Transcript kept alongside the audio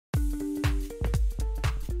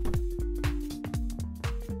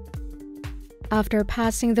After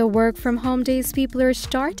passing the work-from-home days, people are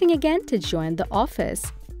starting again to join the office.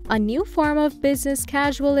 A new form of business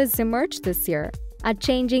casual has emerged this year. A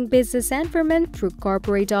changing business environment through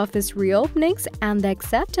corporate office reopenings and the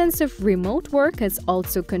acceptance of remote work has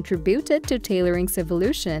also contributed to tailoring's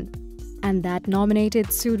evolution. And that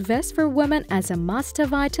nominated suit vest for women as a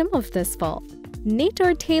must-have item of this fall. Knit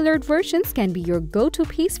or tailored versions can be your go-to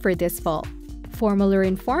piece for this fall. Formal or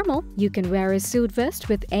informal, you can wear a suit vest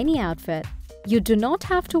with any outfit. You do not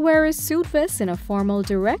have to wear a suit vest in a formal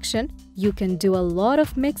direction. You can do a lot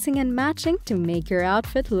of mixing and matching to make your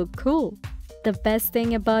outfit look cool. The best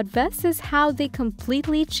thing about vests is how they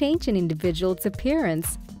completely change an individual's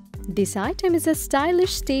appearance. This item is a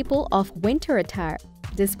stylish staple of winter attire.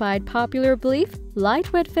 Despite popular belief,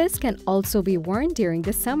 lightweight vests can also be worn during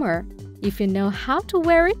the summer. If you know how to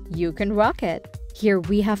wear it, you can rock it. Here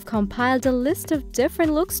we have compiled a list of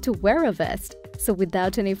different looks to wear a vest. So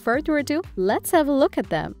without any further ado, let's have a look at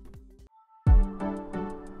them.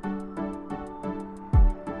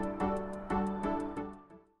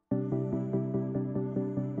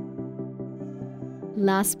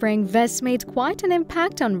 Last spring, vests made quite an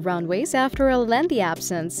impact on runways after a lengthy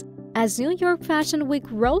absence. As New York Fashion Week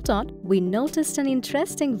rolled on, we noticed an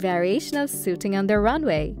interesting variation of suiting on the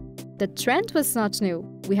runway. The trend was not new.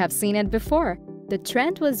 We have seen it before. The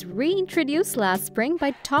trend was reintroduced last spring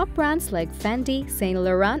by top brands like Fendi, Saint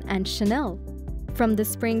Laurent, and Chanel. From the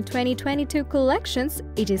spring 2022 collections,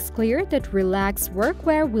 it is clear that relaxed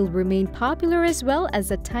workwear will remain popular as well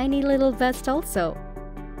as a tiny little vest also.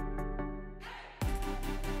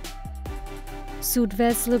 Suit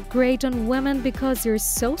vests look great on women because you're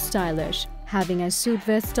so stylish. Having a suit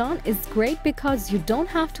vest on is great because you don't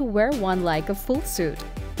have to wear one like a full suit.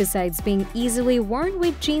 Besides being easily worn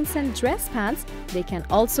with jeans and dress pants, they can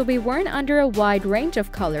also be worn under a wide range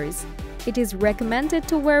of colors. It is recommended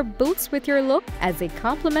to wear boots with your look as they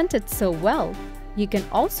complement it so well. You can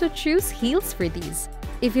also choose heels for these.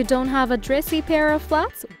 If you don't have a dressy pair of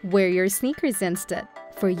flats, wear your sneakers instead.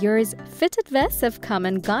 For yours, fitted vests have come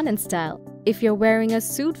and gone in style. If you're wearing a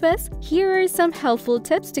suit vest, here are some helpful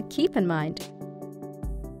tips to keep in mind.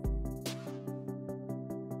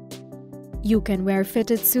 You can wear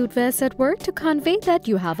fitted suit vests at work to convey that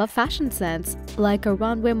you have a fashion sense. Like a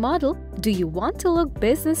runway model, do you want to look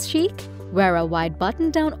business chic? Wear a wide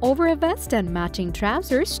button-down over a vest and matching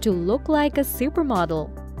trousers to look like a supermodel.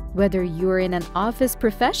 Whether you're in an office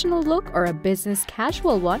professional look or a business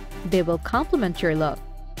casual one, they will complement your look.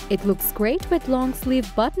 It looks great with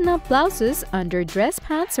long-sleeve button-up blouses under dress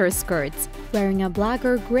pants or skirts. Wearing a black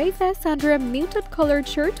or gray vest under a muted colored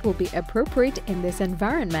shirt will be appropriate in this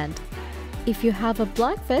environment. If you have a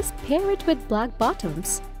black vest, pair it with black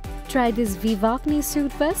bottoms. Try this VOCNI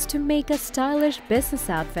suit vest to make a stylish business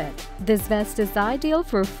outfit. This vest is ideal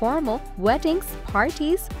for formal, weddings,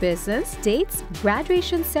 parties, business, dates,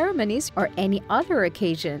 graduation ceremonies, or any other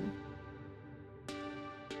occasion.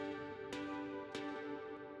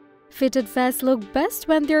 Fitted vests look best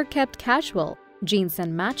when they're kept casual. Jeans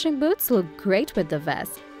and matching boots look great with the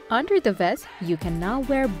vest. Under the vest, you can now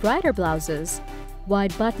wear brighter blouses.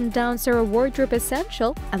 Wide button-downs are a wardrobe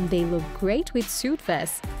essential and they look great with suit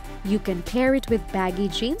vests. You can pair it with baggy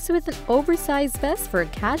jeans with an oversized vest for a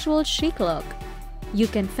casual chic look. You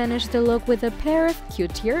can finish the look with a pair of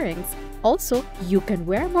cute earrings. Also, you can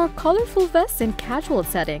wear more colorful vests in casual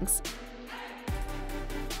settings.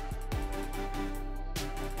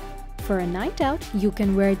 For a night out, you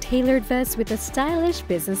can wear a tailored vest with a stylish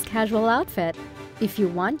business casual outfit. If you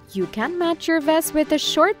want, you can match your vest with a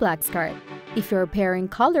short black skirt. If you're pairing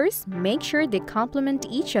colors, make sure they complement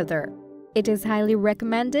each other. It is highly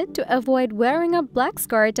recommended to avoid wearing a black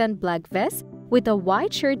skirt and black vest with a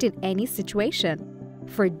white shirt in any situation.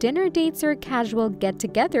 For dinner dates or casual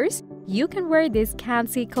get-togethers, you can wear this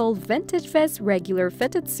KANCY KOLE vintage vest regular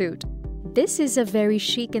fitted suit. This is a very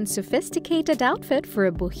chic and sophisticated outfit for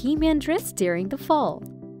a bohemian dress during the fall.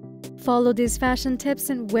 Follow these fashion tips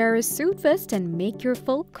and wear a suit vest and make your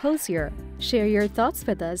fall cozier. Share your thoughts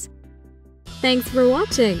with us. Thanks for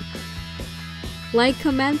watching! Like,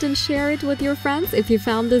 comment and share it with your friends if you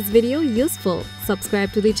found this video useful.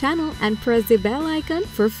 Subscribe to the channel and press the bell icon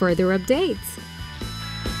for further updates.